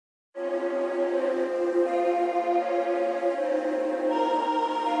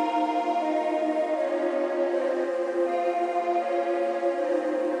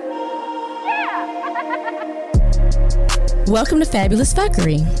Welcome to Fabulous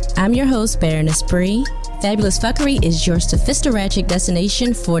Fuckery. I'm your host, Baroness Bree. Fabulous Fuckery is your sophisticated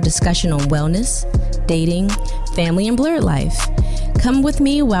destination for discussion on wellness, dating, family, and blurred life. Come with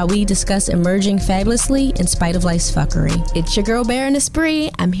me while we discuss emerging fabulously in spite of life's fuckery. It's your girl, Baroness Bree.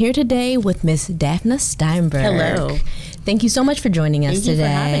 I'm here today with Miss Daphna Steinberg. Hello. Thank you so much for joining us today. Thank you for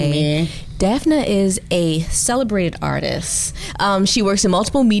having me. Daphna is a celebrated artist. She works in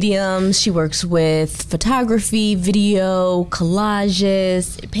multiple mediums. She works with photography, video,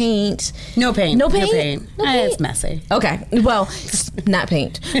 collages, paint. No paint. No paint? No paint? It's messy. Okay. Well, not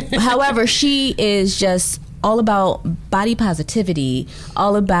paint. However, she is just all about body positivity,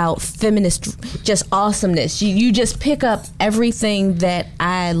 all about feminist, just awesomeness. You just pick up everything that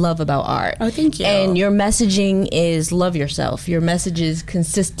I love about art. Oh, thank you. And your messaging is love yourself. Your message is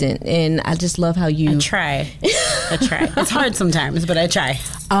consistent, and I just love how you... I try. It's hard sometimes, but I try.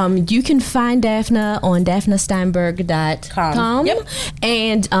 You can find Daphna on daphnasteinberg.com. Yep.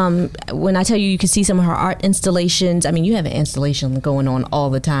 And when I tell you can see some of her art installations, I mean, you have an installation going on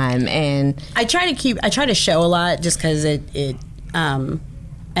all the time. And I try to show a lot just because and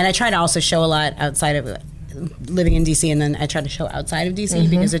I try to also show a lot outside of living in DC, and then I try to show outside of DC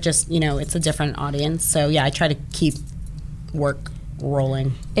because it just, it's a different audience. So yeah, I try to keep work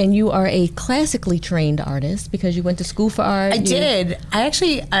rolling. And you are a classically trained artist because you went to school for art. I did. I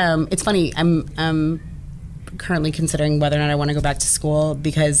actually, it's funny, I'm currently considering whether or not I want to go back to school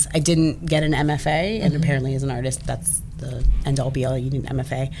because I didn't get an MFA, and apparently as an artist, that's the end-all be-all, you need an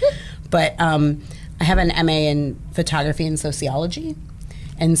MFA. But I have an MA in photography and sociology.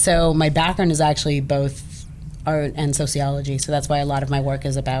 And so my background is actually both art and sociology. So that's why a lot of my work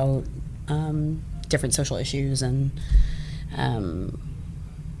is about different social issues and,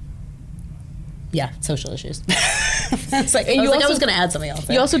 social issues. I was going to add something else.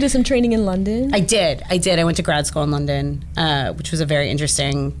 You also did some training in London? I did. I went to grad school in London, which was a very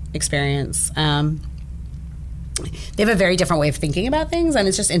interesting experience. They have a very different way of thinking about things, and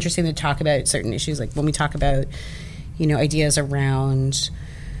it's just interesting to talk about certain issues. Like when we talk about, ideas around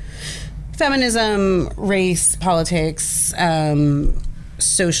feminism, race, politics,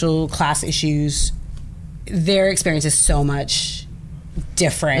 social class issues, their experience is so much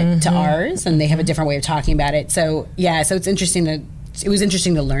different to ours, and they have a different way of talking about it. So so it was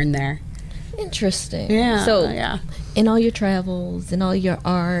interesting to learn there. Interesting. Yeah. So in all your travels, in all your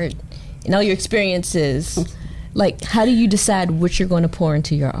art, in all your experiences, like, how do you decide what you're going to pour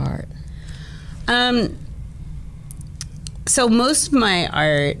into your art? So most of my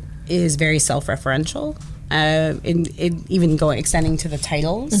art is very self-referential, extending to the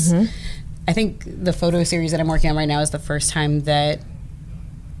titles. I think the photo series that I'm working on right now is the first time that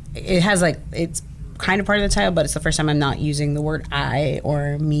it has, it's kind of part of the title, but it's the first time I'm not using the word I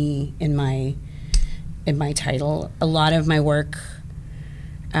or me in my title. A lot of my work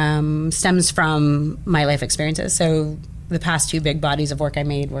stems from my life experiences. So the past two big bodies of work I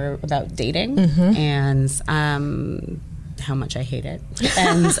made were about dating and how much I hate it.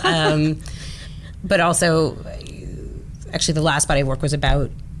 And but also, actually, the last body of work was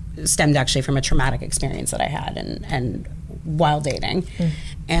stemmed actually from a traumatic experience that I had and while dating.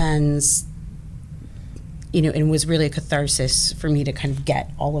 And it was really a catharsis for me to kind of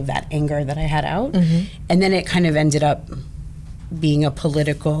get all of that anger that I had out. And then it kind of ended up being a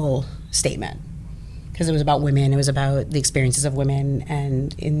political statement because it was about women. It was about the experiences of women.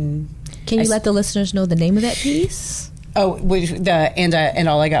 And can you let the listeners know the name of that piece? Oh, and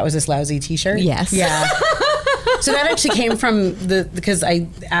all I got was this lousy T-shirt. Yes. Yeah. So that actually came from because I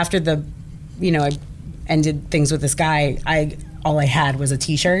ended things with this guy. All I had was a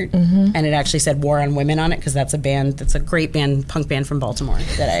T-shirt, and it actually said "War on Women" on it because that's a great band, punk band from Baltimore.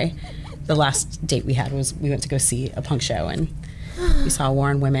 The last date we had was we went to go see a punk show, and we saw War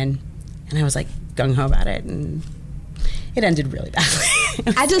on Women, and I was like gung ho about it, and it ended really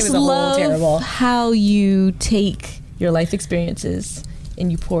badly. I just love how you take your life experiences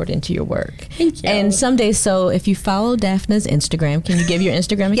and you pour it into your work. Thank you. And someday, so if you follow Daphna's Instagram, can you give your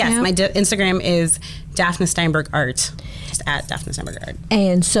Instagram account? Yes, my Instagram is Daphna Steinberg Art. Just at Daphna Steinberg Art.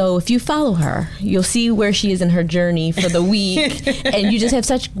 And so if you follow her, you'll see where she is in her journey for the week. And you just have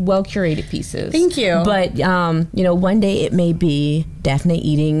such well-curated pieces. Thank you. But, one day it may be Daphna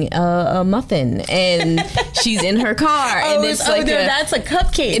eating a muffin and she's in her car. And it's that's a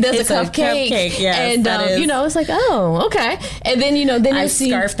cupcake. It is a cupcake. Yes, and, it's like, oh, okay. And then, then I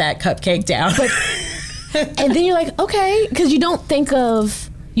scarfed that cupcake down. And then you're like, okay, because you don't think of...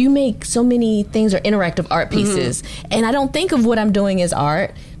 You make so many things are interactive art pieces, and I don't think of what I'm doing as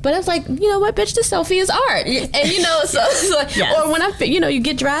art. But I was like, you know what, bitch, this selfie is art, and so it's like, or when I, you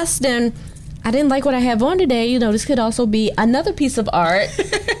get dressed and I didn't like what I have on today. You know, this could also be another piece of art,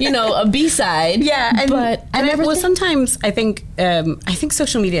 you know, a B-side. Yeah. But sometimes I think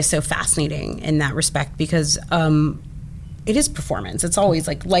social media is so fascinating in that respect because it is performance. It's always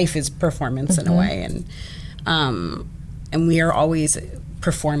like life is performance in a way. And we are always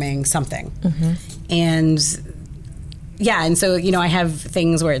performing something. And so, you know, I have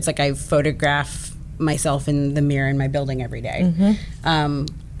things where it's like I photograph myself in the mirror in my building every day.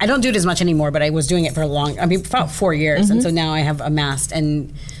 I don't do it as much anymore, but I was doing it for about 4 years. And so now I have amassed,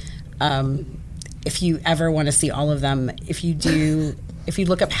 and if you ever want to see all of them, if you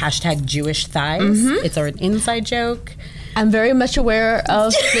look up #Jewish thighs, it's an inside joke. I'm very much aware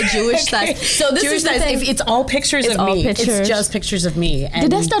of the Jewish thighs. So this Jewish is the thighs, thing. it's all pictures of me. It's just pictures of me. And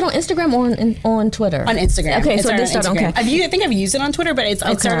did that start on Instagram or on Twitter? On Instagram. Okay, so this started on Instagram. I think I've used it on Twitter, but it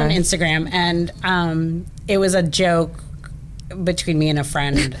started on Instagram. And it was a joke between me and a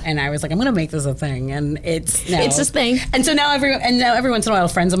friend, and I was like, I'm going to make this a thing, and it's this thing. And so now every once in a while,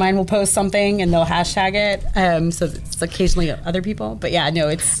 friends of mine will post something and they'll hashtag it. So it's occasionally other people, but yeah, no,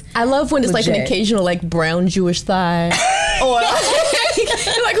 it's. I love when it's legit. Like an occasional like brown Jewish thigh, or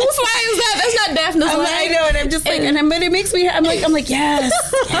you're like, whose flag is that? That's not Daphne's flag. I know, and I'm just like, but it makes me. I'm like, yes.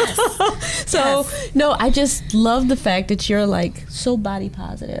 So no, I just love the fact that you're like so body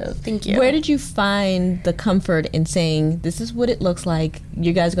positive. Thank you. Where did you find the comfort in saying this is what it looks like?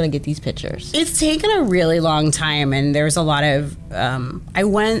 You guys are going to get these pictures. It's taken a really long time, and there's a lot of. I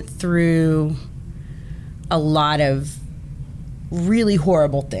went through a lot of really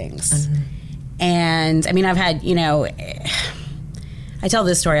horrible things, and I mean, I've had, you know. I tell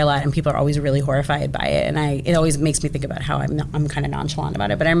this story a lot, and people are always really horrified by it, and it always makes me think about how I'm kind of nonchalant about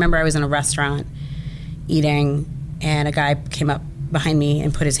it. But I remember I was in a restaurant eating, and a guy came up behind me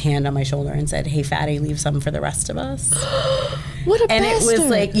and put his hand on my shoulder and said, "Hey, fatty, leave some for the rest of us." What a and bastard. It was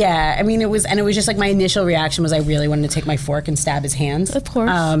like, yeah, I mean, it was just like my initial reaction was I really wanted to take my fork and stab his hand. Of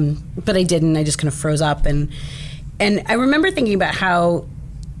course. But I didn't. I just kind of froze up, and I remember thinking about how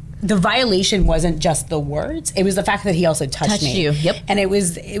the violation wasn't just the words; it was the fact that he also touched me. You. Yep. And it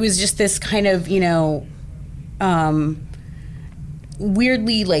was just this kind of, you know,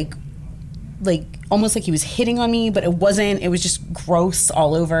 weirdly like almost like he was hitting on me, but it wasn't. It was just gross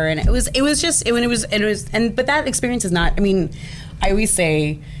all over, and but that experience is not. I mean, I always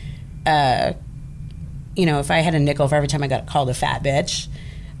say, you know, if I had a nickel for every time I got called a fat bitch,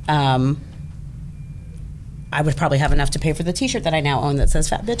 I would probably have enough to pay for the T-shirt that I now own that says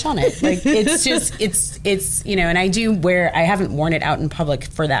 "fat bitch" on it. Like, it's just, it's you know, and I haven't worn it out in public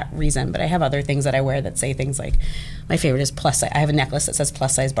for that reason, but I have other things that I wear that say things like, my favorite is plus size. I have a necklace that says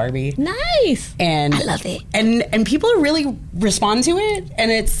plus size Barbie. Nice. And I love it. And people really respond to it, and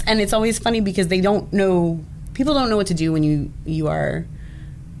it's always funny because people don't know what to do when you are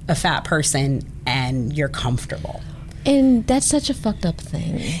a fat person and you're comfortable. And that's such a fucked up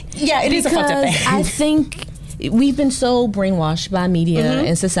thing. Yeah, it is a fucked up thing. I think we've been so brainwashed by media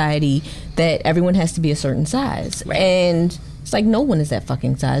and society that everyone has to be a certain size. Right. And it's like, no one is that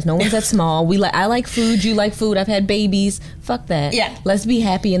fucking size. No one's that small. I like food. You like food. I've had babies. Fuck that. Yeah. Let's be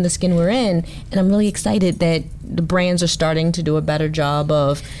happy in the skin we're in. And I'm really excited that the brands are starting to do a better job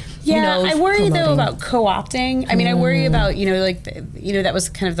of, yeah, you know, I worry promoting. though about co-opting. I mean, I worry about, you know, like, you know, that was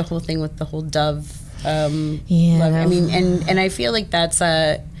kind of the whole thing with the whole Dove. Yeah. I mean, and I feel like that's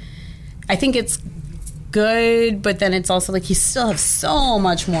I think it's good, but then it's also like you still have so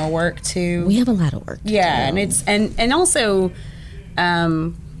much more work to. We have a lot of work. Yeah, and it's and also,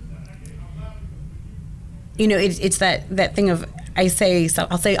 you know, it's that thing of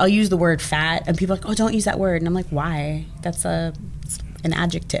I'll use the word fat, and people are like, oh, don't use that word, and I'm like, why? That's an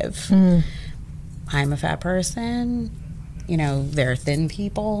adjective. I'm a fat person. You know, there are thin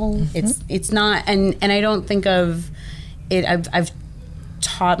people. It's not, and I don't think of it. I've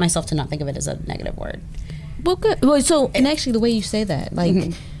taught myself to not think of it as a negative word. Well, good. Well, so, and actually, the way you say that,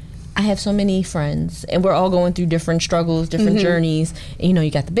 like, I have so many friends, and we're all going through different struggles, different journeys. And, you know,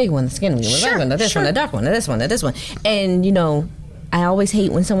 you got the big one, the skinny one, the one, the this one, the dark one, the this one, the this one. And, you know, I always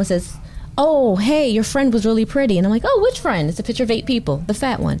hate when someone says, oh, hey, your friend was really pretty. And I'm like, oh, which friend? It's a picture of 8 people. The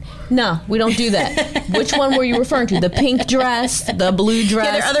fat one. No, we don't do that. Which one were you referring to? The pink dress, the blue dress?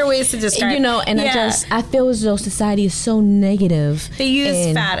 Yeah, there are other ways to describe. You know, and I feel as though society is so negative. They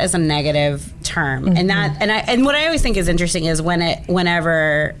use fat as a negative term. And what I always think is interesting is going back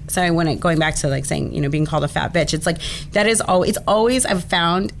to like saying, you know, being called a fat bitch, it's like, that is always I've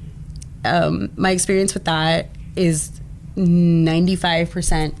found, my experience with that is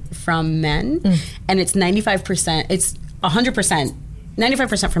 95% from men, and it's 95%, it's 100%,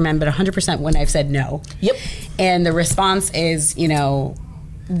 95% from men, but 100% when I've said no. Yep. And the response is, you know,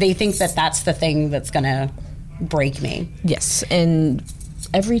 they think that that's the thing that's going to break me. Yes, and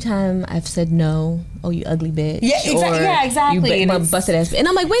every time I've said no, oh, you ugly bitch. Yeah, exactly. You busted ass. And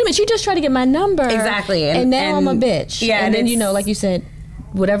I'm like, wait a minute, you just tried to get my number. Exactly. And now I'm a bitch. Yeah. And then, like you said,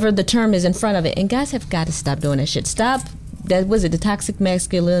 whatever the term is in front of it. And guys have got to stop doing that shit. Stop. That was it, the toxic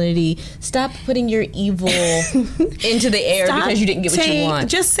masculinity. Stop putting your evil into the air because you didn't get what you want.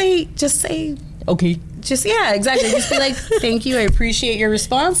 Just say. Okay. Exactly. Just be like, thank you, I appreciate your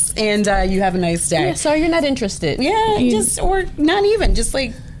response, and you have a nice day. Yeah, sorry, you're not interested. Yeah, or not even, just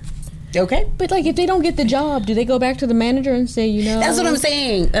like, okay. But like, if they don't get the job, do they go back to the manager and say, That's what I'm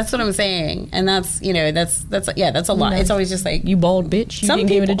saying. And that's a lot. It's always just like, you bald bitch, you didn't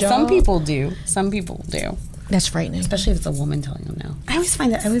give it a job. Some people do. That's frightening. Especially if it's a woman telling them no. I always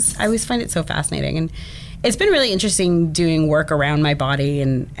find it so fascinating, and it's been really interesting doing work around my body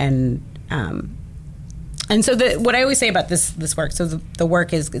and so what I always say about this work. So the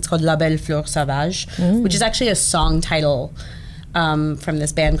work it's called La Belle Fleur Sauvage, which is actually a song title from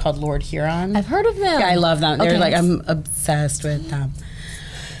this band called Lord Huron. I've heard of them. Yeah, I love them. They're like, I'm obsessed with them.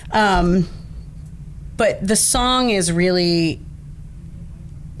 But the song is really,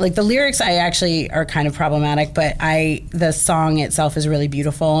 like, the lyrics I actually are kind of problematic, but the song itself is really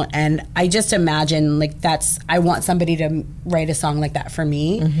beautiful, and I just imagine like I want somebody to write a song like that for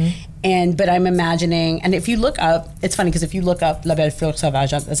me, but I'm imagining, and if you look up, it's funny because if you look up La Belle Fleur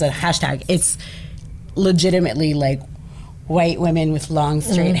Sauvage as a hashtag, it's legitimately like white women with long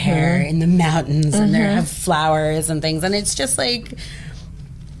straight hair in the mountains, and they have flowers and things, and it's just like,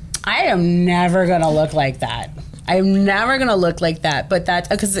 I am never gonna look like that. I'm never going to look like that, but that,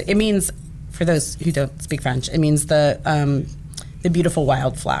 because it means, for those who don't speak French, it means the beautiful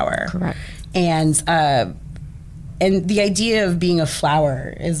wildflower. Correct. And the idea of being a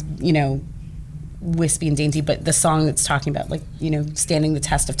flower is, wispy and dainty, but the song that's talking about, like, standing the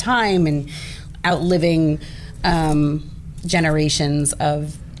test of time and outliving generations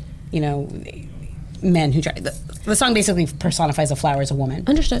of, men who try. The song basically personifies a flower as a woman.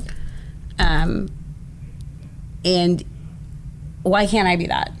 Understood. And why can't I be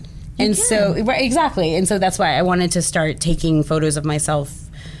that? So, right, exactly. And so that's why I wanted to start taking photos of myself,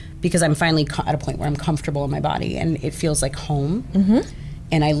 because I'm finally at a point where I'm comfortable in my body and it feels like home,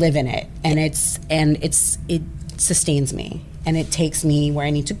 and I live in it, and it sustains me, and it takes me where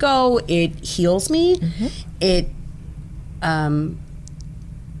I need to go. It heals me. It, as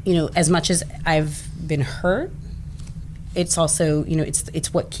much as I've been hurt, it's also,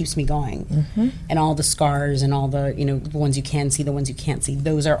 it's what keeps me going. And all the scars and all the, the ones you can see, the ones you can't see,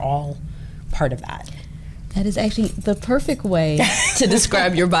 those are all part of that. That is actually the perfect way to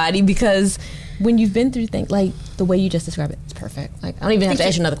describe your body, because when you've been through things, like the way you just described it, it's perfect. Like, I don't even have to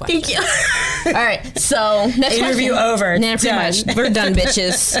ask you another question. Thank you. All right, so next interview over. Nah, pretty much. We're done,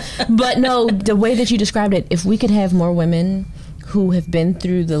 bitches. But no, the way that you described it, if we could have more women who have been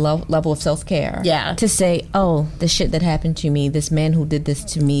through the level of self-care, to say, oh, the shit that happened to me, this man who did this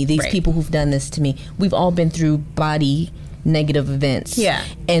to me, these people who've done this to me, we've all been through body negative events.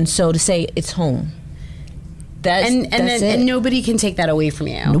 And so to say it's home, and nobody can take that away from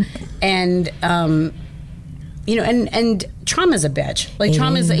you. Nope. And and trauma's a bitch. Like,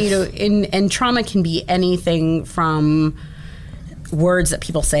 trauma's, and trauma can be anything from words that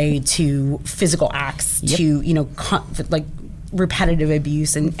people say to physical acts to like repetitive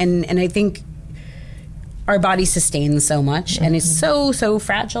abuse, and I think our body sustains so much, and it's so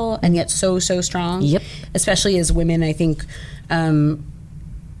fragile, and yet so strong. Especially as women, I think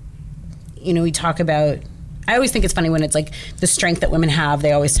we talk about, I always think it's funny when it's like the strength that women have,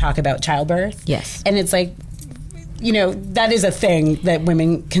 they always talk about childbirth. And it's like, that is a thing that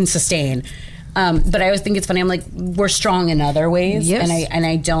women can sustain, but I always think it's funny, I'm like, we're strong in other ways.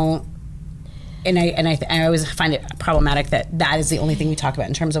 I always find it problematic that is the only thing we talk about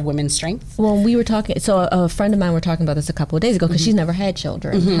in terms of women's strength. Well, we were talking, so a friend of mine were talking about this a couple of days ago, because she's never had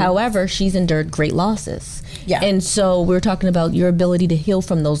children. However, she's endured great losses. And so we were talking about your ability to heal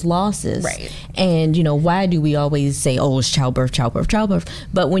from those losses. And, why do we always say, oh, it's childbirth.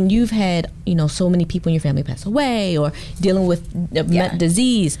 But when you've had, so many people in your family pass away, or dealing with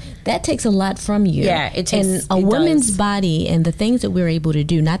disease, that takes a lot from you. And a woman's body and the things that we're able to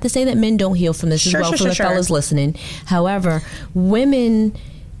do, not to say that men don't heal from this as well, for the fellas listening. However, women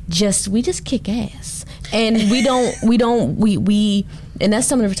we just kick ass, and we and that's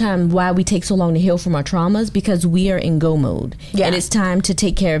some of the time why we take so long to heal from our traumas, because we are in go mode, and it's time to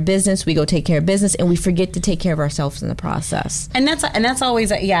take care of business. We go take care of business, and we forget to take care of ourselves in the process. And that's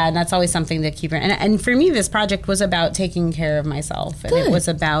always something to keep. And for me, this project was about taking care of myself, and it was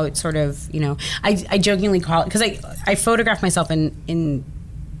about sort of, I jokingly call it, because I photograph myself in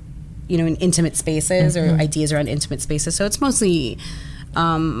in intimate spaces or ideas around intimate spaces. So it's mostly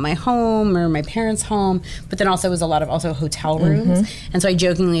my home or my parents' home, but then also it was a lot of also hotel rooms. And so I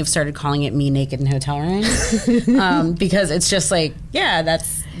jokingly have started calling it me naked in hotel rooms because it's just like, yeah,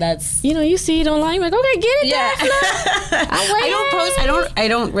 that's you see it online, like, okay, get it, yeah. I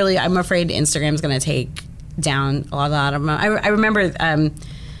don't really, I'm afraid Instagram's going to take down a lot of them. I remember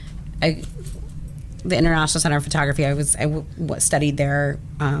the International Center of Photography, I studied there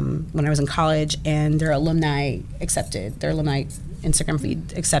when I was in college, and their alumni Instagram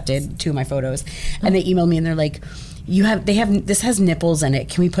feed accepted 2 of my photos, and they emailed me and they're like, this has nipples in it.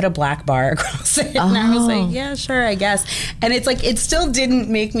 Can we put a black bar across it? And I was like, yeah, sure, I guess. And it's like, it still didn't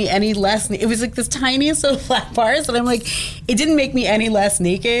make me any less. It was like this tiniest little black bars, and I'm like, it didn't make me any less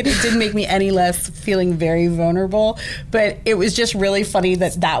naked. It didn't make me any less feeling very vulnerable. But it was just really funny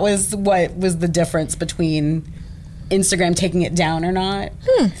that was what was the difference between Instagram taking it down or not.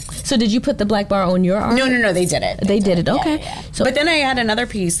 So did you put the black bar on your art? No, they did it. They did it. Okay. Yeah. So, but then I had another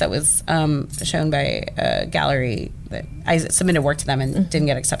piece that was shown by a gallery that I submitted work to them and didn't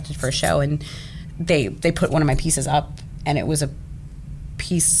get accepted for a show, and they put one of my pieces up, and it was a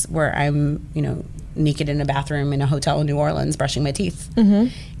piece where I'm naked in a bathroom in a hotel in New Orleans brushing my teeth,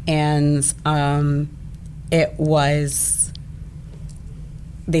 and it was,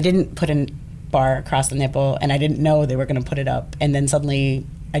 they didn't put an bar across the nipple, and I didn't know they were going to put it up, and then suddenly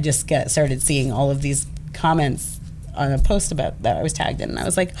I just started seeing all of these comments on a post about that I was tagged in, and I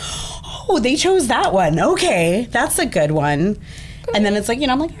was like, oh, they chose that one, okay, that's a good one. And then it's like,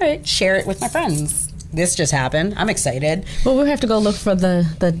 I'm like, all right, share it with my friends, this just happened, I'm excited. Well, we'll have to go look for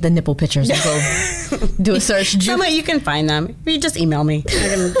the nipple pictures and go do a search. You can find them, you just email me.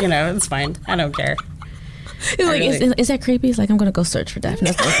 It's fine, I don't care. It's like, is that creepy? It's like, I'm going to go search for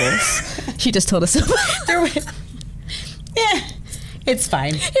Daphne's nipples. She just told us. Yeah, it's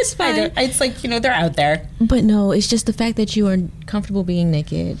fine. It's fine. It's like, they're out there. But no, it's just the fact that you are comfortable being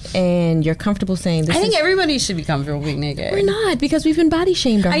naked and you're comfortable saying this. I think everybody should be comfortable being naked. We're not, because we've been body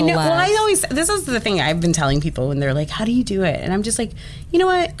shamed our whole lives. Well, this is the thing I've been telling people when they're like, how do you do it? And I'm just like, you know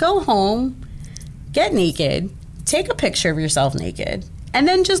what? Go home, get naked, take a picture of yourself naked, and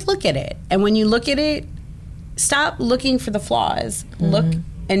then just look at it. And when you look at it, stop looking for the flaws. Look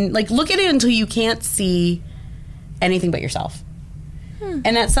at it until you can't see anything but yourself.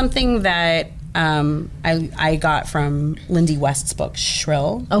 And that's something that I got from Lindy West's book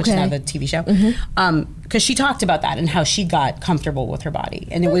Shrill, which is now the TV show, because she talked about that and how she got comfortable with her body,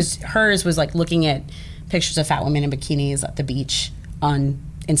 and hers was like looking at pictures of fat women in bikinis at the beach on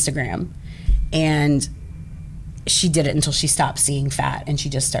Instagram, and she did it until she stopped seeing fat and she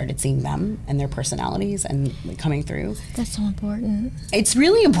just started seeing them and their personalities and coming through. That's so important. It's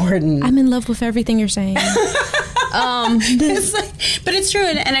really important. I'm in love with everything you're saying. But it's true,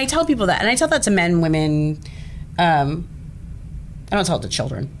 and I tell people that, and I tell that to men, women. I don't tell it to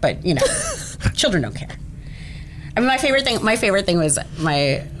children, but children don't care. I mean, my favorite thing was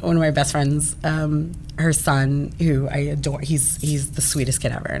one of my best friends, her son, who I adore. He's the sweetest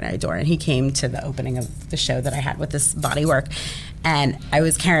kid ever, and I adore. And he came to the opening of the show that I had with this body work, and I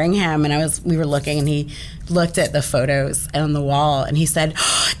was carrying him, and we were looking, and he looked at the photos on the wall, and he said,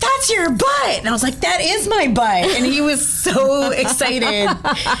 oh, "That's your butt," and I was like, "That is my butt," and he was so excited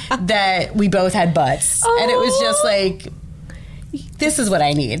that we both had butts, and it was just like, this is what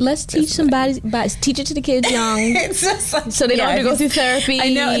I need. Let's teach somebody, teach it to the kids young, it's just like, so they don't have to go through therapy. I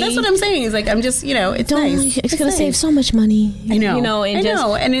know, that's what I'm saying. It's like, I'm just, it's nice. It's going to save so much money. I know,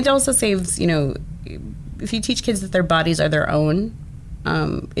 and it also saves, if you teach kids that their bodies are their own,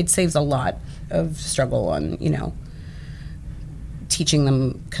 it saves a lot of struggle on, teaching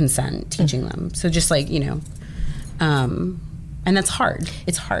them consent, teaching them. So just like, and that's hard.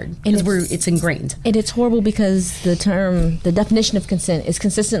 It's hard because it's ingrained. And it's horrible because the definition of consent is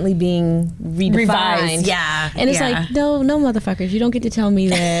consistently being revised. Yeah. And it's like, no, motherfuckers, you don't get to tell me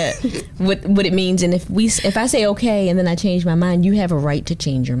that what it means. And if I say okay and then I change my mind, you have a right to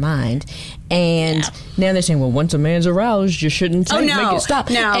change your mind. And now they're saying, well, once a man's aroused, you shouldn't make it stop.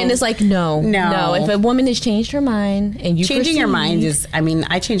 No. And it's like, no. If a woman has changed her mind and you changing your mind is,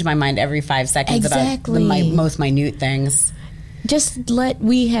 I change my mind every 5 seconds about the most minute things.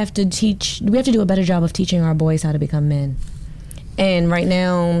 We have to do a better job of teaching our boys how to become men. And right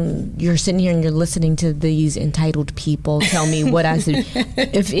now, you're sitting here and you're listening to these entitled people tell me what I should.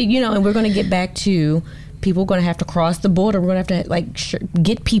 And we're going to get back to people going to have to cross the border. We're going to have to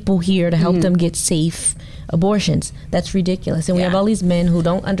get people here to help them get safe abortions. That's ridiculous. And we have all these men who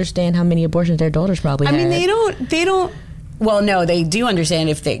don't understand how many abortions their daughters probably had. I mean, they don't. Well, no, they do understand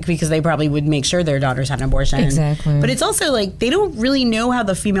because they probably would make sure their daughters had an abortion. Exactly. But it's also like they don't really know how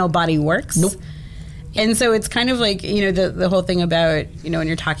the female body works. Nope. And so it's kind of like, the whole thing about, when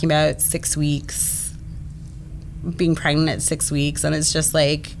you're talking about 6 weeks, being pregnant at 6 weeks, and it's just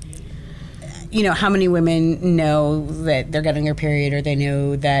like, how many women know that they're getting their period, or they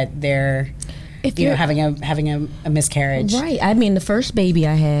know that they're, having a miscarriage. Right. I mean, the first baby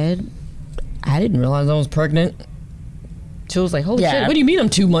I had, I didn't realize I was pregnant. She was like, holy shit, what do you mean I'm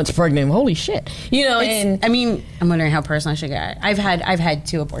 2 months pregnant? Holy shit. And I mean, I'm wondering how personal I should get. I've had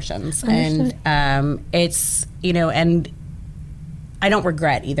 2 abortions. Understood. And it's, and I don't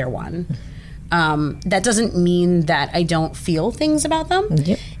regret either one. That doesn't mean that I don't feel things about them.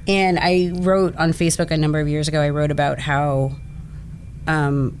 Yep. And I wrote on Facebook a number of years ago, I wrote about how,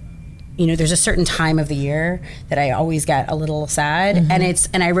 there's a certain time of the year that I always get a little sad.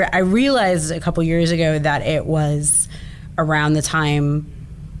 Mm-hmm. And I realized a couple years ago that it was around the time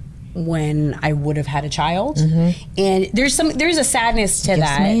when I would have had a child. Mm-hmm. And there's a sadness to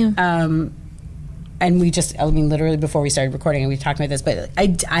that. Ma'am. And literally before we started recording, and we talked about this, but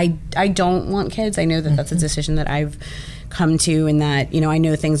I don't want kids. I know that that's a decision that I've come to, and that, I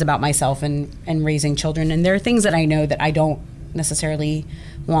know things about myself and raising children. And there are things that I know that I don't necessarily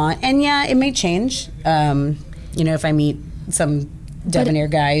want. And yeah, it may change. If I meet some debonair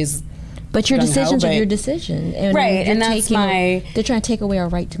guys. But your decisions are your decision. And right, and that's they're trying to take away our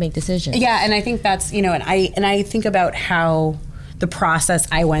right to make decisions. Yeah, and I think that's, and I think about how the process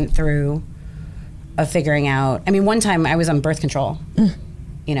I went through of figuring out. I mean, one time I was on birth control,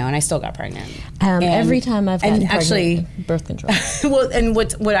 and I still got pregnant. Every time I've gotten pregnant, actually birth control. Well, and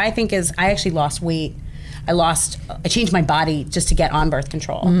what I think is I actually lost weight. I changed my body just to get on birth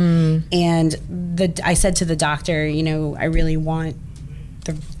control. And I said to the doctor, I really want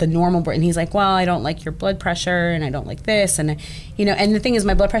the normal birth. And he's like, well, I don't like your blood pressure, and I don't like this. And, and the thing is,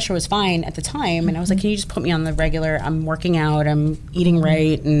 my blood pressure was fine at the time. And I was like, can you just put me on the regular? I'm working out, I'm eating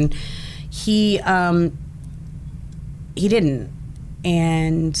right. And he didn't.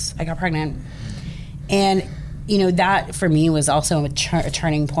 And I got pregnant. And, that for me was also a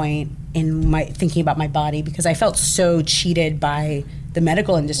turning point in my thinking about my body, because I felt so cheated by the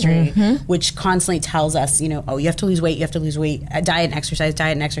medical industry, which constantly tells us, you have to lose weight, diet and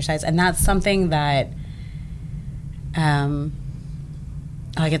exercise. And that's something that, I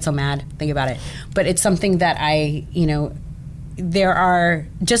get so mad thinking about it. But it's something that there are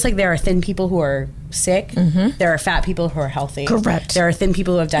thin people who are sick. There are fat people who are healthy. Correct. There are thin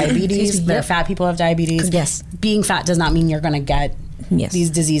people who have diabetes. There are fat people who have diabetes. Yes. Being fat does not mean you're going to get these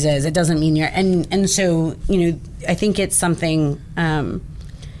diseases. It doesn't mean and so, I think it's something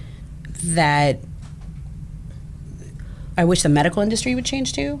that I wish the medical industry would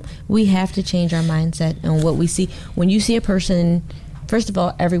change too. We have to change our mindset on what we see. When you see a person, first of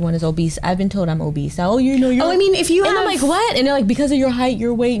all, everyone is obese. I've been told I'm obese. If you have... And I'm like, what? And they're like, because of your height,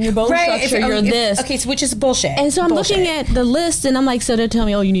 your weight, and your bone structure, you're this. Okay, so which is bullshit. And so I'm looking at the list, and I'm like, so they're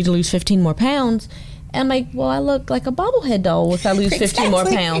telling me, you need to lose 15 more pounds. And I'm like, well, I look like a bobblehead doll if I lose 15 more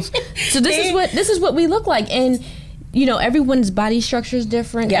pounds. So this is what we look like. And everyone's body structure is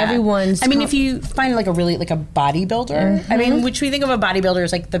different. Yeah. Everyone's. If you find a bodybuilder, which we think of a bodybuilder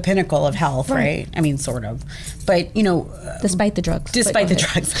as like the pinnacle of health, right? Sort of. But despite the drugs.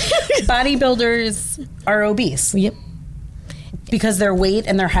 Bodybuilders are obese. Yep. Because their weight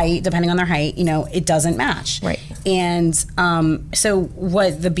and their height, depending on their height, it doesn't match. Right. And so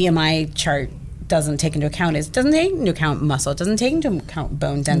what the BMI chart doesn't take into account muscle. It doesn't take into account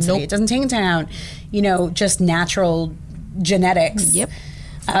bone density. Nope. It doesn't take into account, just natural genetics. Yep.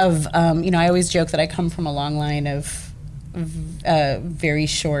 Of, I always joke that I come from a long line of very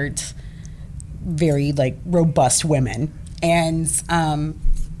short, very robust women, and BMI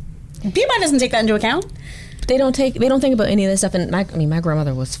doesn't take that into account. They don't think about any of that stuff. And my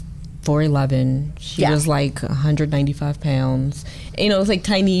grandmother was 4'11". She was 195 pounds. It's like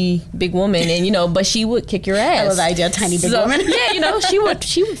tiny big woman, and but she would kick your ass. I love the idea of tiny big woman. Yeah, she would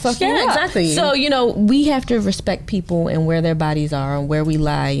fuck you up. Exactly. So we have to respect people and where their bodies are and where we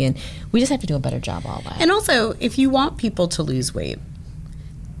lie, and we just have to do a better job all that. And also, if you want people to lose weight,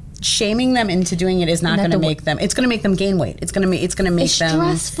 shaming them into doing it is not going to make them. It's going to make them gain weight. It's going to make them. It's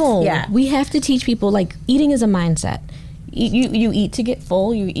stressful. Yeah. We have to teach people eating is a mindset. You eat to get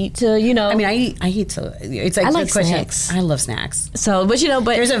full. You eat to, I eat to. It's like I like snacks. I love snacks. So, but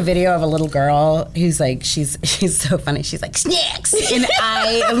there's a video of a little girl who's she's so funny. She's like, snacks, and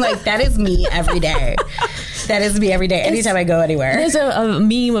I am like, that is me every day. That is me every day, anytime I go anywhere. There's a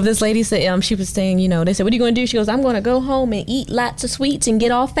meme of this lady said, she was saying, they said, what are you going to do? She goes, I'm going to go home and eat lots of sweets and get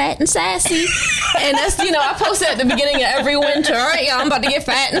all fat and sassy. And that's, I post that at the beginning of every winter. All right, y'all, I'm about to get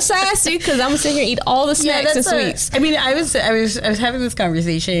fat and sassy because I'm going to sit here and eat all the snacks and sweets. I mean, I was having this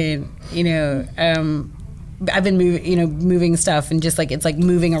conversation, I've been moving stuff and just like, it's like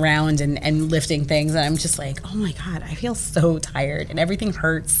moving around and lifting things. And I'm just like, oh my God, I feel so tired and everything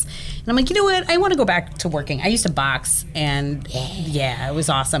hurts. And I'm like, you know what? I want to go back to working. I used to box and it was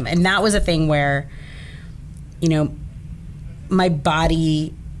awesome. And that was a thing where, my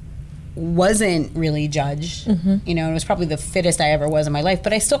body wasn't really judged. It was probably the fittest I ever was in my life,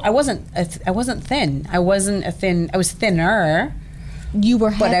 but I wasn't thin. I was thinner. You were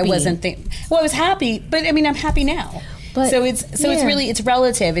happy. But I wasn't I was happy, but I mean, I'm happy now. But so it's really, it's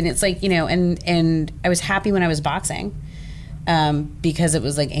relative. And it's like, and I was happy when I was boxing, because it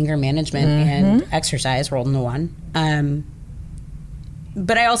was like anger management and exercise rolled into one.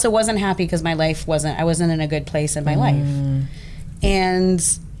 But I also wasn't happy because my life I wasn't in a good place in my life.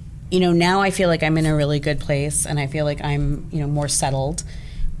 And, now I feel like I'm in a really good place and I feel like I'm, more settled,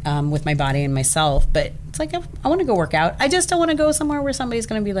 with my body and myself. But it's like, I want to go work out. I just don't want to go somewhere where somebody's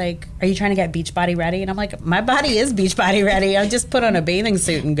going to be like, are you trying to get beach body ready? And I'm like, my body is beach body ready. I'll just put on a bathing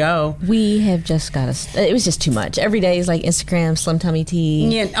suit and go. We have just got it was just too much. Every day is like Instagram, Slim Tummy Tea.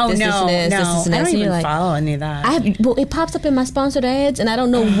 Yeah. Oh, this, no. I don't even follow any of that. It pops up in my sponsored ads and I don't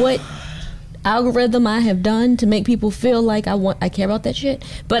know what algorithm I have done to make people feel like I care about that shit.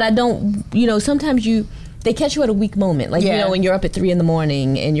 But I don't, sometimes they catch you at a weak moment. Like, when you're up at 3 a.m.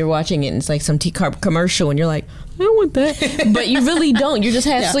 and you're watching it and it's like some T-Carb commercial and you're like, I don't want that. But you really don't. You're just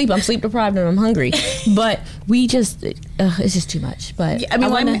half asleep. I'm sleep deprived and I'm hungry. But we just, it's just too much. But I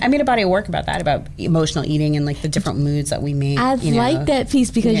made a body of work about that, about emotional eating and like the different moods that we make. I like that piece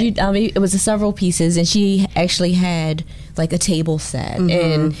because it was several pieces and she actually had like a table set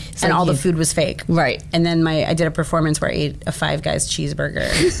and all the food was fake. Right. And then I did a performance where I ate a Five Guys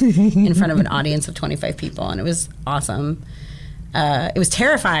cheeseburger in front of an audience of 25 people and it was awesome. It was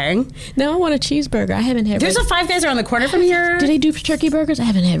terrifying. Now I want a cheeseburger. I haven't had. There's a Five Guys around the corner from here. Do they do turkey burgers? I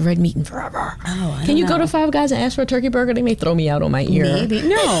haven't had red meat in forever. Oh, Can you go to Five Guys and ask for a turkey burger? They may throw me out on my ear. Maybe.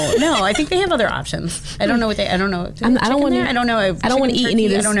 No. I think they have other options. I don't know what I don't know. I don't want to. I don't know. I don't want to eat any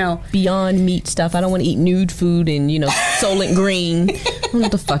of this. I don't know. Beyond Meat stuff. I don't want to eat nude food and Soylent Green. I don't know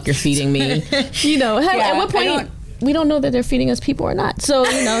what the fuck you're feeding me. At what point? We don't know that they're feeding us people or not. So,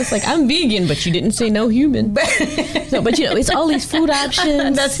 it's like, I'm vegan, but you didn't say no human. So, but, it's all these food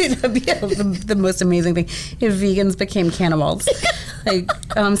options. That'd be the most amazing thing. If vegans became cannibals. Like,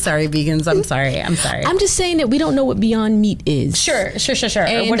 I'm sorry, vegans. I'm sorry. I'm just saying that we don't know what Beyond Meat is. Sure.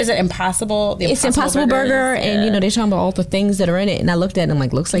 And what is it? Impossible? It's Impossible Burger. And, they're talking about all the things that are in it. And I looked at it and I'm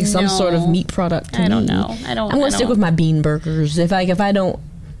like, looks like some sort of meat product to me. I don't know. I'm going to stick with my bean burgers. If I don't,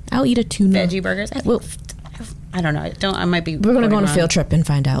 I'll eat a tuna. Veggie burgers? I don't know. I might be. We're going to go on a field trip and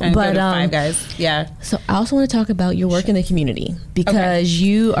find out. But go to Five Guys, yeah. So I also want to talk about your work in the community because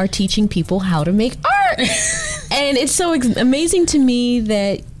you are teaching people how to make art, and it's so amazing to me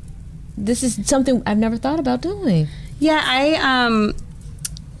that this is something I've never thought about doing. Yeah,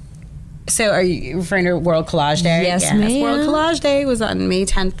 So are you referring to World Collage Day? Yes, ma'am. World Collage Day was on May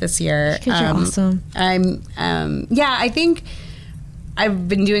 10th this year. You're awesome. I think. I've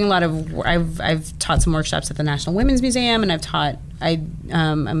been doing a lot of. I've taught some workshops at the National Women's Museum, and I've taught. If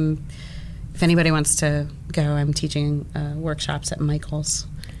anybody wants to go, I'm teaching workshops at Michael's.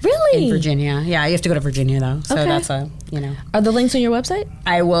 Really? In Virginia. Yeah, you have to go to Virginia though. So that's Are the links on your website?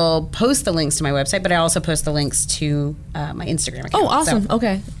 I will post the links to my website, but I also post the links to my Instagram account. Oh, awesome. So,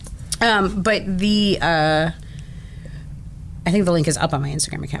 okay. But I think the link is up on my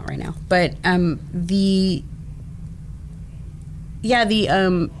Instagram account right now. But the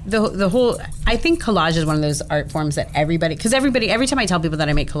whole, I think collage is one of those art forms that every time I tell people that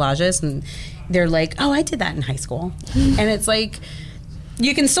I make collages and they're like, oh, I did that in high school. And it's like,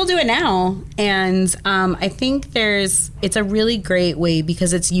 you can still do it now. And I think it's a really great way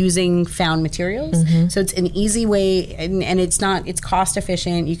because it's using found materials. So it's an easy way and it's cost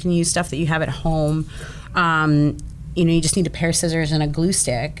efficient. You can use stuff that you have at home. You just need a pair of scissors and a glue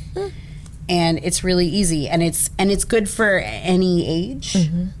stick. And it's really easy, and it's good for any age.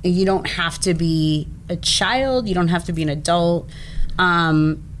 You don't have to be a child. You don't have to be an adult.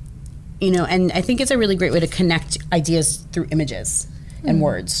 And I think it's a really great way to connect ideas through images and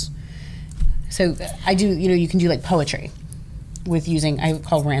words. So I do. You can do like poetry with using. I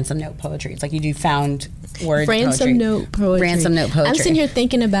call ransom note poetry. It's like you do found word ransom note poetry. Ransom note poetry. I'm sitting here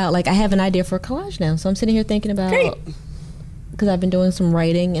thinking about I have an idea for a collage now. So I'm sitting here thinking about. Great. Because I've been doing some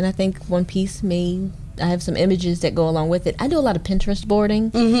writing, and I think one piece may I have some images that go along with it. I do a lot of Pinterest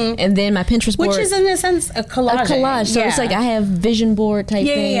boarding, and then my Pinterest board, which is in a sense a collage. So it's like I have vision board type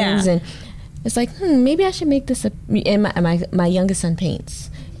things, and it's like maybe I should make this. And my youngest son paints.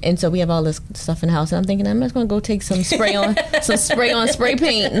 And so we have all this stuff in the house, and I'm thinking I'm just going to go take some spray on spray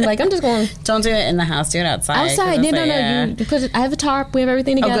paint, and like I'm just going. Don't do it in the house. Do it outside. Outside, no. You put it, I have a tarp. We have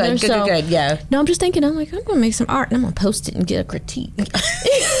everything together. Good. Yeah. No, I'm just thinking. I'm like I'm going to make some art, and I'm going to post it and get a critique.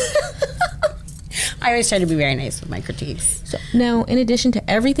 I always try to be very nice with my critiques. So now, in addition to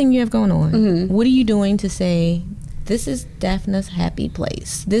everything you have going on, what are you doing to say, this is Daphna's happy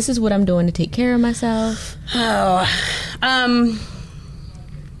place? This is what I'm doing to take care of myself. I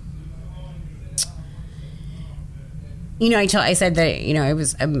said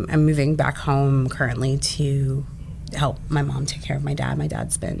that, I'm moving back home currently to help my mom take care of my dad. My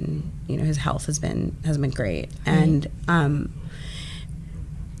dad's been, his health has been great. And,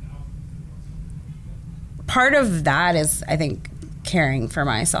 part of that is, I think, caring for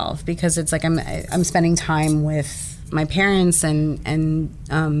myself, because it's like I'm spending time with my parents and in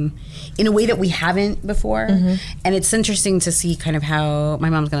a way that we haven't before. And it's interesting to see kind of how my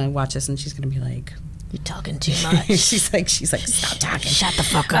mom's going to watch this and she's going to be like, you're talking too much. she's like, stop talking. Shut the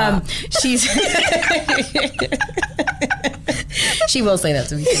fuck up. She will say that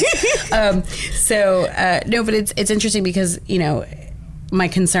to me. No, but it's interesting because, my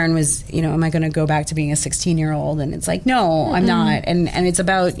concern was, am I going to go back to being a 16-year-old? And it's like, no, I'm not. And it's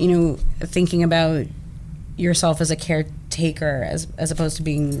about, thinking about yourself as a caretaker as opposed to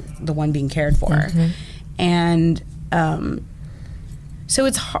being the one being cared for. And so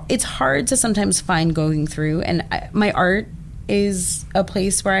it's hard to sometimes find going through. And my art is a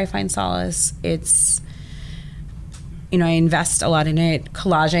place where I find solace. It's, I invest a lot in it.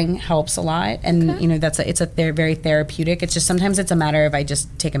 Collaging helps a lot, and it's very therapeutic. It's just sometimes it's a matter of I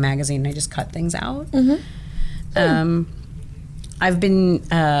just take a magazine and I just cut things out. I've been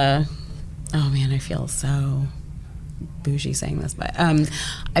oh man, I feel so bougie saying this, but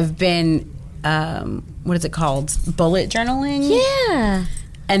I've been what is it called? Bullet journaling. Yeah.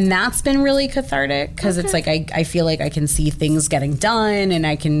 And that's been really cathartic because it's like I feel like I can see things getting done, and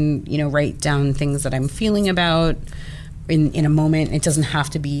I can write down things that I'm feeling about in a moment. It doesn't have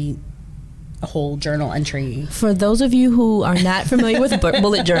to be a whole journal entry. For those of you who are not familiar with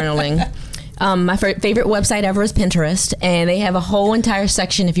bullet journaling, my favorite website ever is Pinterest, and they have a whole entire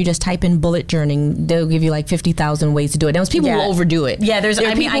section. If you just type in bullet journaling, they'll give you like 50,000 ways to do it. There's people who overdo it. Yeah, there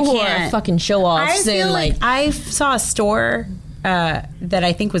are people who are fucking show offs. I feel like I saw a store that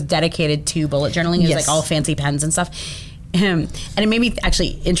I think was dedicated to bullet journaling. It was like all fancy pens and stuff. And it made me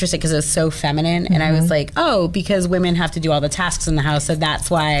actually interested because it was so feminine, and I was like, oh, because women have to do all the tasks in the house, so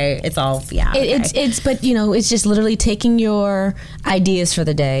that's why it's all but it's just literally taking your ideas for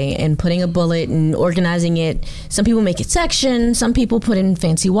the day and putting a bullet and organizing it. Some people make it sections, some people put in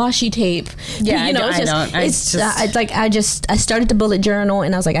fancy washi tape. I started the bullet journal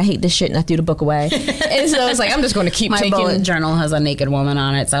and I was like, I hate this shit, and I threw the book away. And so it's like I'm just going to keep taking. My bullet journal has a naked woman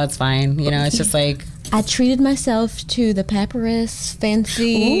on it, so it's fine. It's just like. I treated myself to the Papyrus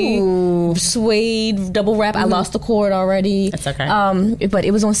fancy suede double wrap. I lost the cord already. That's okay. But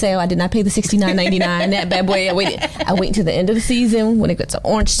it was on sale. I did not pay the $69.99. That bad boy. I waited until the end of the season when it gets an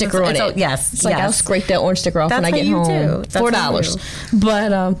orange sticker on it. Yes. I'll scrape that orange sticker off when I get home. $4. But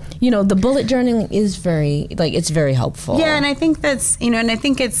the bullet journaling is it's very helpful. Yeah, and I think that's and I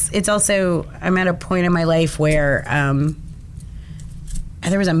think it's also, I'm at a point in my life where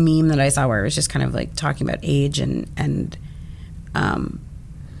there was a meme that I saw where it was just kind of like talking about age and I've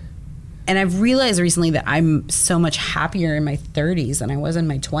realized recently that I'm so much happier in my 30s than I was in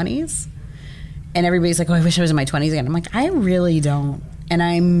my 20s. And everybody's like, oh, I wish I was in my 20s again. I'm like, I really don't. And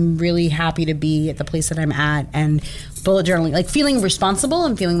I'm really happy to be at the place that I'm at, and bullet journaling, like feeling responsible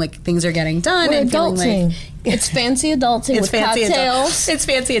and feeling like things are getting done. We're and adulting. Feeling like it's fancy adulting with cocktails. It's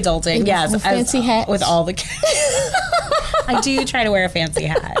fancy adulting, yes. With fancy hats. With all the... I do try to wear a fancy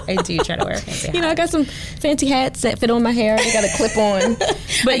hat. I got some fancy hats that fit on my hair. I got a clip on.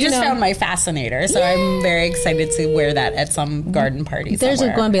 But I just found my fascinator, so I'm very excited to wear that at some garden party There's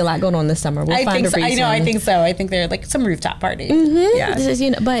going to be a lot going on this summer. We'll find a reason. I think so. I think they're like some rooftop party. Yeah.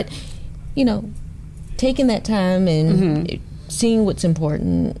 But taking that time and seeing what's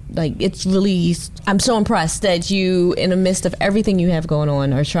important, like it's really, I'm so impressed that you, in the midst of everything you have going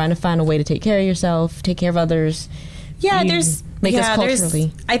on, are trying to find a way to take care of yourself, take care of others. Yeah, us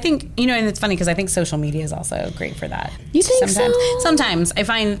culturally. I think, and it's funny because I think social media is also great for that. You think Sometimes I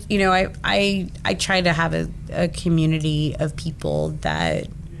find, I try to have a community of people that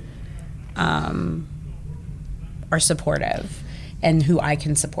are supportive. and who I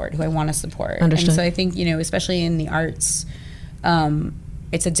can support, who I want to support. Understood. And so I think, you know, especially in the arts,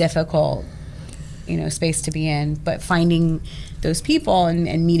 it's a difficult, you know, space to be in, but finding those people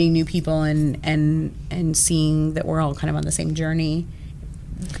and meeting new people and seeing that we're all kind of on the same journey.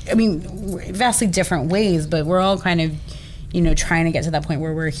 I mean, vastly different ways, but we're all kind of, you know, trying to get to that point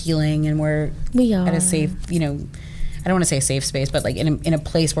where we're healing and we are at a safe, you know, I don't want to say a safe space, but like in a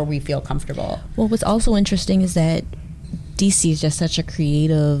place where we feel comfortable. Well, what's also interesting is that DC is just such a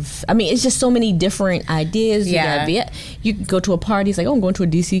creative, I mean, it's just so many different ideas. Yeah. You go to a party, it's like, oh, I'm going to a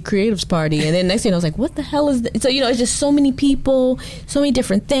DC Creatives party. And then next thing I was like, what the hell is that? So, you know, it's just so many people, so many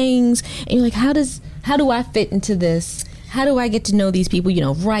different things. And you're like, how do I fit into this? How do I get to know these people, you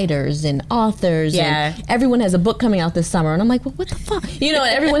know, writers and authors, and everyone has a book coming out this summer. And I'm like, well, what the fuck? You know,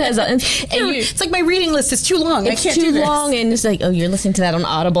 and everyone has it's like my reading list is too long. It's too long, and it's like, oh, you're listening to that on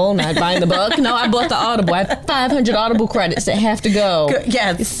Audible, not buying the book. No, I bought the Audible. I have 500 Audible credits that have to go.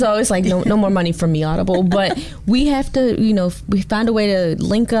 Yeah. So it's like, no more money from me, Audible. But we have to, you know, we find a way to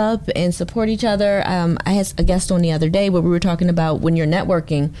link up and support each other. I had a guest on the other day where we were talking about when you're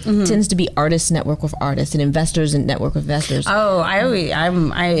networking, tends to be artists network with artists and investors and network with investors. Oh,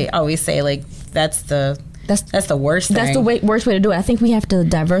 I always say, like, that's the worst thing. That's the worst way to do it. I think we have to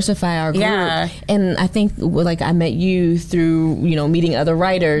diversify our group. Yeah. And I think, like, I met you through, you know, meeting other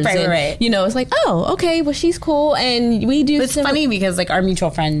writers. Right. You know, it's like, oh, okay, well, she's cool. And we do. It's funny because, like, our mutual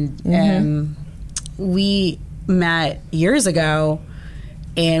friend, we met years ago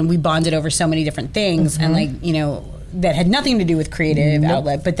and we bonded over so many different things. And, like, you know, that had nothing to do with creative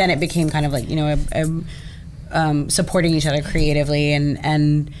outlet. But then it became kind of like, you know, supporting each other creatively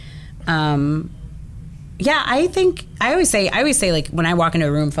and I think I always say like when I walk into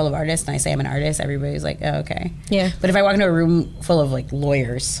a room full of artists and I say I'm an artist, everybody's like, oh, okay. Yeah. But if I walk into a room full of like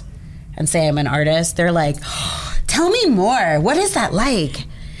lawyers and say I'm an artist, they're like, oh, tell me more. What is that like?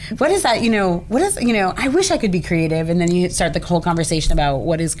 What is that, you know, I wish I could be creative. And then you start the whole conversation about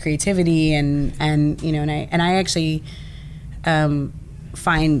what is creativity and you know, and I actually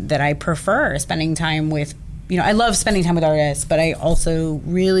find that I prefer spending time with, you know, I love spending time with artists, but I also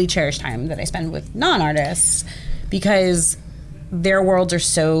really cherish time that I spend with non-artists because their worlds are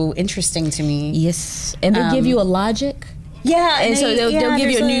so interesting to me. Yes. And they give you a logic. Yeah. And so they'll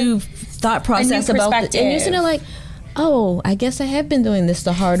give you a new thought process about it. And you're sitting there like, oh, I guess I have been doing this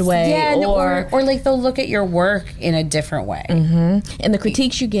the hard way. Yeah, or like they'll look at your work in a different way. And the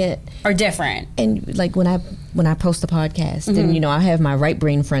critiques you get are different. And like when I post a podcast and, you know, I have my right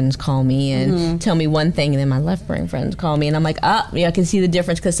brain friends call me and tell me one thing, and then my left brain friends call me, and I'm like, yeah, I can see the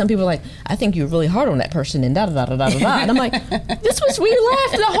difference, because some people are like, I think you're really hard on that person and da-da-da-da-da-da. And I'm like, this was, we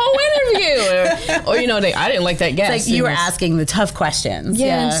laughed the whole interview. Or you know, I didn't like that guest. It's like you were asking the tough questions.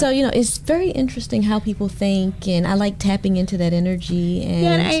 Yeah, and so, you know, it's very interesting how people think, and I like tapping into that energy.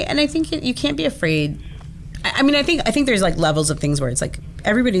 And I think you can't be afraid. I mean, I think there's like levels of things where it's like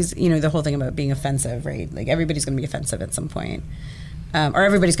everybody's, you know, the whole thing about being offensive, right? Like everybody's going to be offensive at some point, or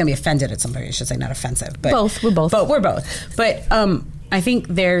everybody's going to be offended at some point. I should say, not offensive, but we're both. But I think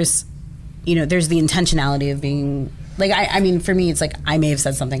there's, you know, there's the intentionality of being like, I mean, for me, it's like I may have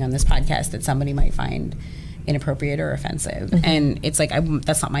said something on this podcast that somebody might find inappropriate or offensive, and it's like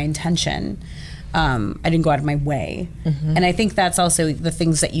that's not my intention. I didn't go out of my way, and I think that's also the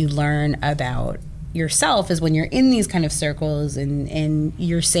things that you learn about yourself is when you're in these kind of circles and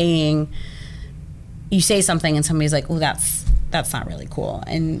you say something and somebody's like, oh, that's not really cool,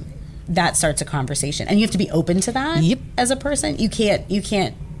 and that starts a conversation, and you have to be open to that. As a person, you can't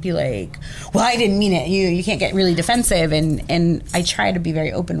be like, well, I didn't mean it. You can't get really defensive, and I try to be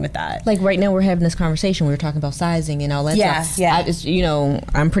very open with that. Like right now we're having this conversation, we were talking about sizing and all that stuff. You know,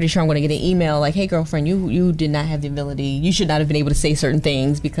 I'm pretty sure I'm going to get an email like, hey girlfriend, you did not have the ability, you should not have been able to say certain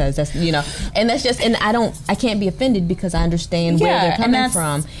things, because that's, you know, and that's just, and I can't be offended because I understand where they're coming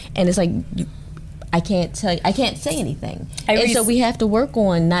from, and it's like, I can't say anything. So we have to work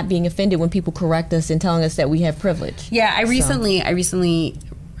on not being offended when people correct us and telling us that we have privilege. Yeah, I recently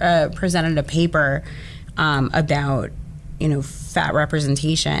presented a paper about, you know, fat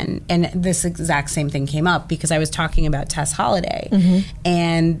representation, and this exact same thing came up because I was talking about Tess Holliday,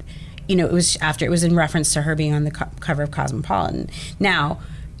 and you know, it was in reference to her being on the cover of Cosmopolitan. Now,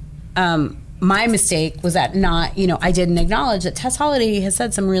 my mistake was that I didn't acknowledge that Tess Holliday has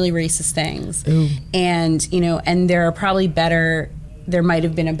said some really racist things. Ooh. And, you know, and there might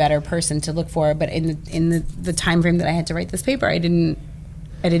have been a better person to look for, but in the time frame that I had to write this paper, I didn't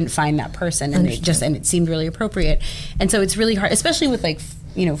find that person, and it seemed really appropriate. And so it's really hard, especially with like,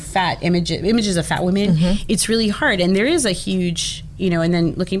 you know, fat images of fat women. It's really hard, and there is a huge, and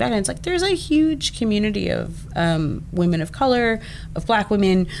then looking back, and it's like there's a huge community of women of color, of Black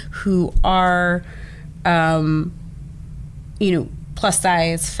women who are, plus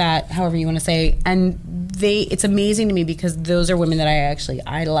size, fat, however you want to say, and it's amazing to me because those are women that I actually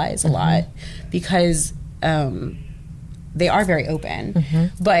idolize a lot because they are very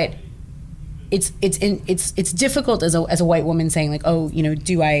open, but it's difficult as a white woman saying like, oh,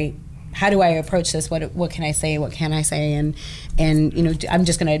 how do I approach this? What can I say? What can I say? And I'm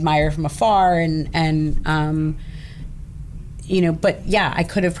just going to admire from afar but yeah, I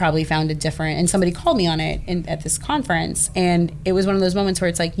could have probably found a different, and somebody called me on it at this conference, and it was one of those moments where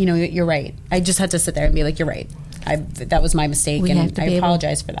it's like, you're right. I just had to sit there and be like, you're right. That was my mistake, and I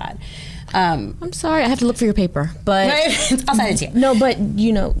apologize for that. I'm sorry, I have to look for your paper, but I'll send it to you. No, but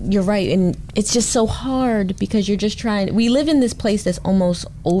you're right, and it's just so hard because you're just trying. We live in this place that's almost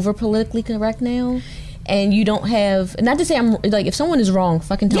over politically correct now. And you don't have, not to say I'm like, if someone is wrong,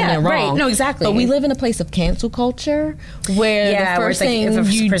 fucking tell me I'm wrong. Right. No, exactly. But we live in a place of cancel culture where the first thing if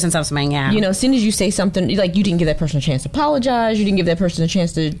a person says something, as soon as you say something, like you didn't give that person a chance to apologize, you didn't give that person a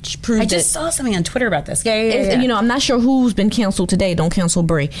chance to prove. I just saw something on Twitter about this. Yeah. I'm not sure who's been canceled today. Don't cancel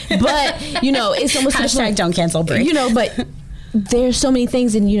Brie, but it's almost hashtag don't cancel Brie. But. There's so many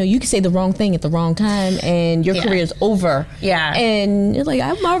things, and you can say the wrong thing at the wrong time, and your career is over. Yeah, and you're like,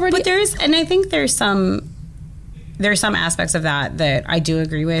 I'm already. But I think there's some aspects of that I do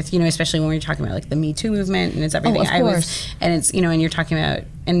agree with. Especially when we're talking about like the Me Too movement and it's everything. Oh, of course. And it's and you're talking about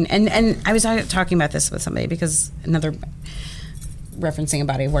and I was talking about this with somebody because referencing a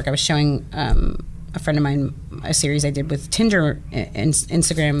body of work I was showing a friend of mine a series I did with Tinder and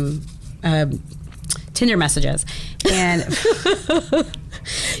Instagram. Tinder messages, and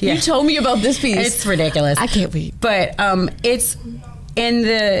you told me about this piece. It's ridiculous. I can't read, but it's in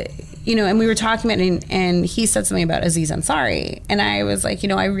the and we were talking about it, and he said something about Aziz Ansari, and I was like,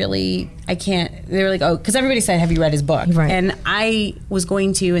 I can't. They were like, oh, because everybody said, have you read his book? Right. And I was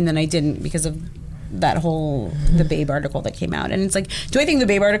going to, and then I didn't because of that whole the Babe article that came out, and it's like, do I think the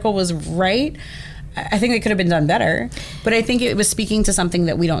Babe article was right? I think it could have been done better, but I think it was speaking to something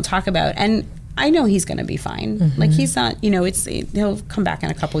that we don't talk about, and I know he's going to be fine. Like he's not, he'll come back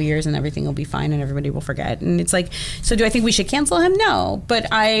in a couple years and everything will be fine and everybody will forget. And it's like, so do I think we should cancel him? No, but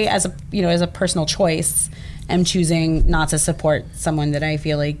I, as a personal choice, am choosing not to support someone that I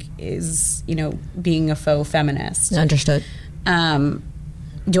feel like is, being a faux feminist. Understood.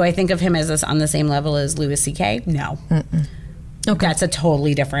 Do I think of him as on the same level as Louis C.K.? No. Okay. That's a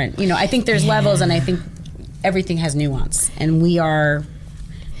totally different, I think there's levels, and I think everything has nuance, and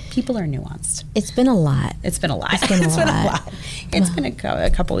people are nuanced. It's been a lot. It's been a lot. It's been a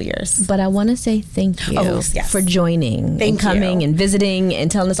couple of years. But I want to say thank you for joining and coming and visiting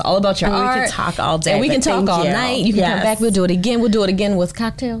and telling us all about your art. We can talk all day. And we can talk all night. You can come back. We'll do it again. We'll do it again with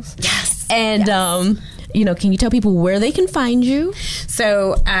cocktails. Yes. And, can you tell people where they can find you?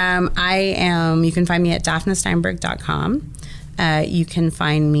 So you can find me at DaphnaSteinberg.com. You can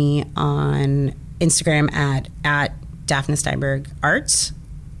find me on Instagram at Daphna Steinberg Art.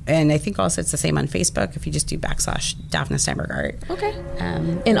 And I think also it's the same on Facebook if you just do / Daphna Steinberg Art. Okay.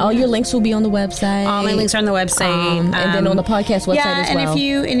 And all your links will be on the website. All my links are on the website. And then on the podcast website as well.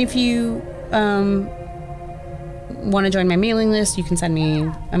 And if you want to join my mailing list, you can send me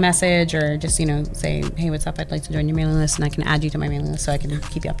a message or just, say, hey, what's up? I'd like to join your mailing list, and I can add you to my mailing list so I can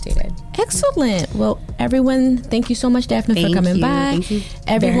keep you updated. Excellent. Well, everyone, thank you so much, Daphna, for coming by. Thank you.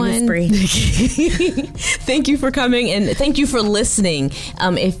 Everyone, thank you for coming, and thank you for listening.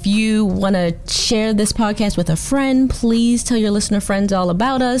 If you want to share this podcast with a friend, please tell your listener friends all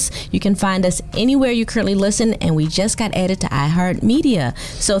about us. You can find us anywhere you currently listen, and we just got added to iHeartMedia.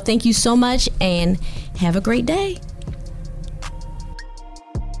 So thank you so much, and have a great day.